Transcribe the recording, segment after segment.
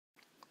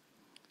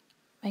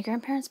My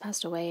grandparents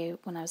passed away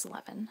when I was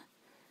 11,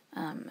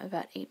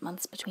 about 8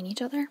 months between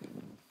each other.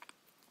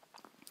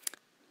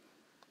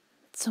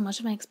 So much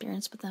of my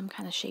experience with them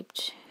kind of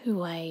shaped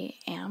who I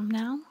am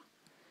now.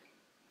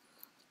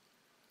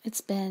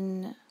 It's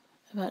been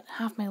about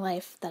half my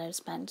life that I've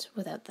spent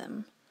without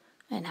them,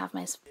 and half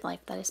my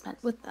life that I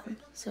spent with them.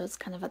 So it's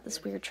kind of at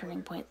this weird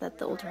turning point that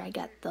the older I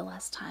get, the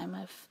less time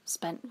I've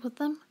spent with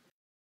them.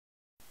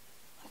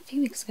 A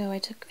few weeks ago, I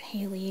took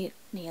Haley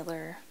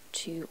Naylor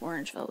to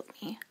Orangeville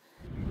with me.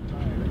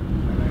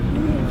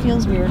 It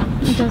feels weird.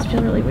 It does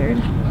feel really weird.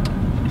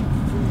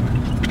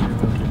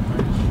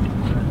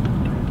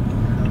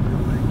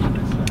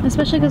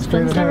 Especially because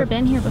Finn's never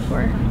been here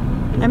before.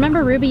 I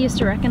remember Ruby used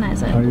to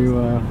recognize it. Are you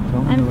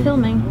filming? I'm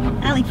filming.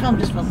 Ali filmed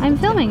just for I'm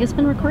filming. It's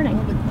been recording.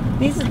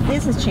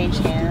 This has changed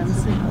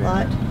hands a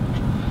lot.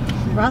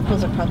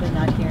 Rothwells are probably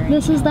not here.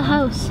 This is the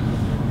house.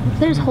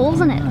 There's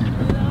holes in it.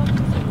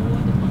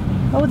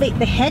 Oh,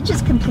 the hedge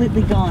is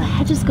completely gone. The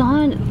hedge is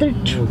gone.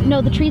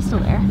 No, the tree's still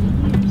there.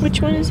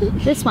 Which one is it?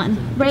 This one,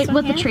 right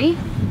with the tree.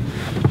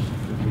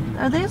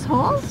 Are these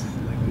holes?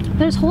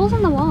 There's holes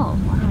in the wall.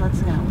 Wow,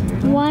 that's kind of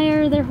weird. Why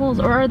are there holes?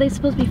 Or are they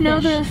supposed to be fish?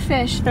 No, they're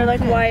fish. They're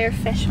like wire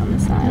fish on the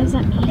side. What does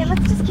that mean? Okay,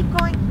 let's just keep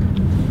going.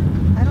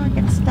 I don't want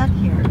to get stuck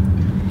here.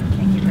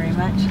 Thank you very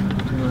much.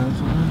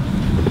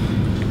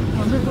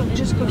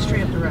 Just go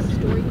straight up the road.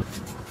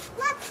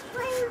 Let's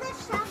bring the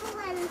shovel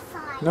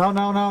inside.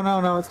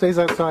 No. It stays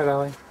outside,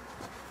 Allie.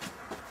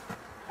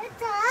 It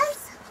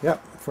does? Yep,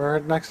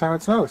 for next time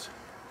it snows.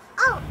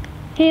 Oh,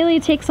 Haley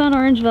takes on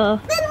Orangeville.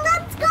 then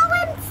let's go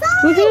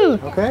inside.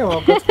 Woohoo! Okay,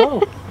 well, let's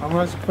go.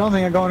 I'm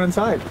filming and going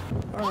inside.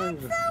 It's the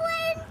winter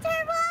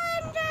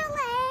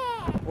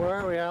wonderland. Where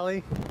are we,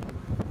 Allie?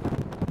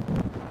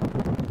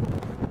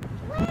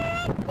 We're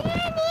at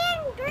Danny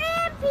and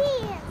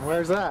Grampy's.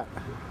 Where's that?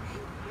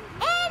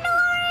 In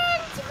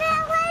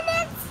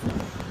Orangeville,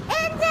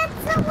 and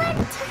it's the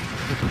winter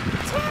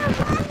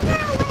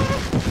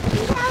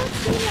wonderland out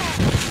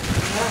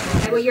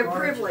here. Well, you're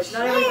privileged.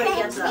 Not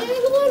everybody gets that.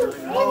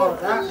 Oh,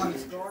 that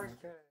one's going.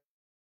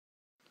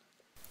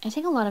 I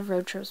take a lot of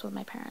road trips with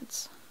my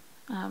parents.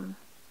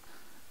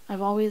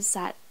 I've always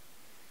sat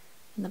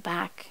in the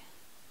back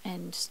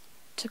and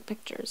took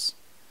pictures.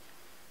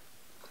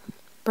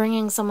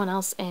 Bringing someone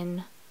else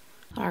in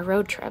on our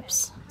road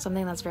trips,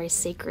 something that's very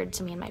sacred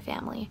to me and my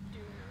family,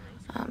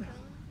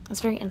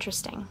 it's very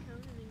interesting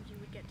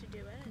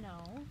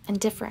and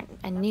different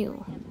and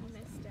new.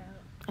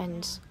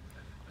 And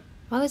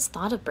I've always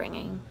thought of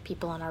bringing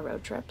people on our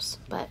road trips,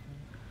 but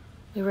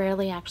we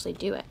rarely actually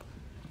do it.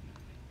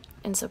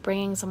 And so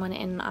bringing someone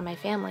in on my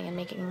family and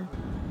making,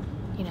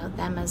 you know,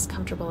 them as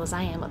comfortable as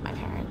I am with my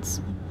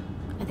parents,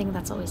 I think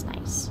that's always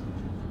nice.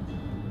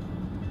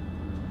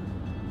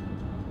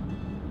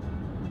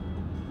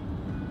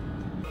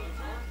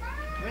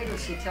 Wait till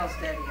she tells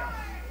Daddy off.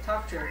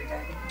 Talk to her,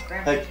 Daddy.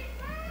 Grandpa. Hey.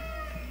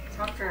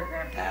 Talk to her,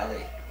 Grandpa.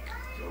 Allie,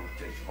 you're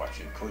just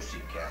watching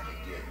Pussycat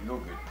again.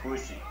 Look at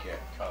Pussycat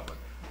coming.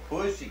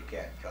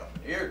 Pussycat coming.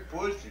 Here,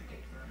 Pussycat.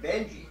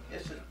 Benji.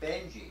 This is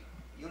Benji.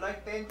 You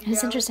like Benji? And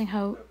it's interesting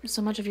how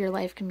so much of your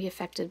life can be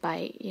affected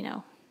by, you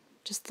know,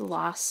 just the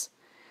loss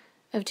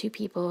of two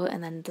people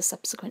and then the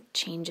subsequent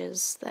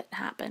changes that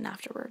happen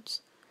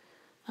afterwards.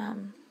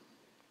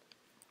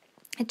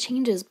 It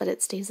changes, but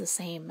it stays the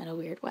same in a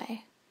weird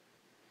way.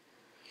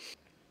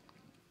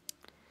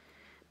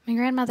 My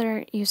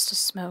grandmother used to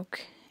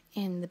smoke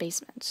in the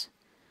basement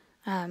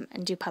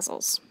and do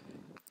puzzles.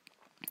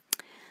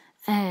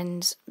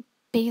 And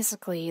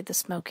basically, the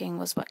smoking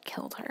was what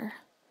killed her.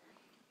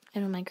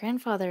 And when my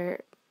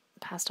grandfather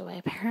passed away,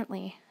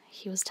 apparently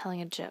he was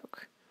telling a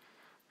joke.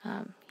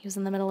 He was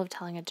in the middle of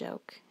telling a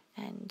joke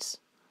and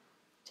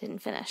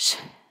didn't finish.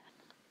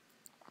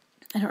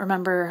 I don't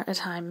remember a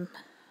time,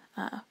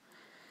 not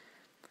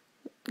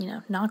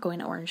going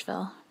to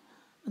Orangeville.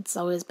 It's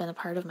always been a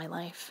part of my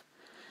life,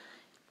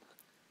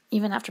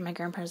 even after my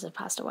grandparents have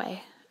passed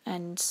away.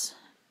 And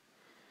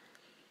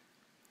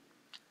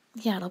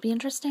yeah, it'll be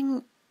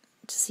interesting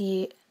to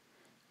see.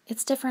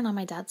 It's different on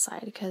my dad's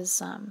side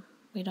because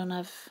we don't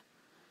have,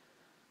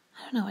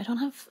 I don't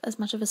have as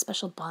much of a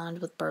special bond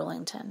with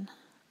Burlington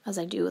as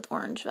I do with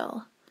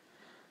Orangeville.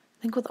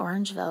 I think with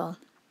Orangeville,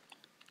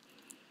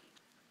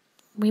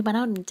 we went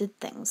out and did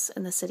things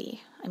in the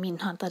city. I mean,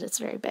 not that it's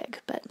very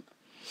big, but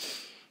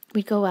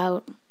we'd go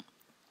out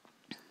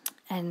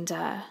and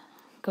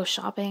go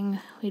shopping.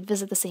 We'd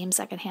visit the same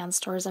secondhand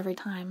stores every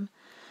time.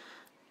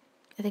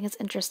 I think it's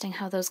interesting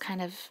how those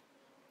kind of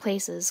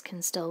places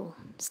can still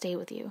stay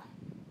with you,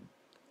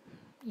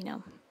 you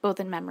know, both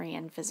in memory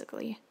and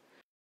physically.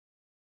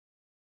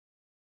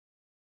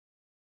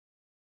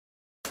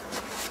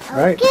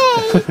 Right.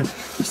 Okay,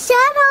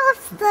 shut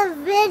off the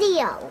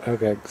video.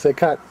 Okay, say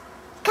cut.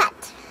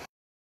 Cut.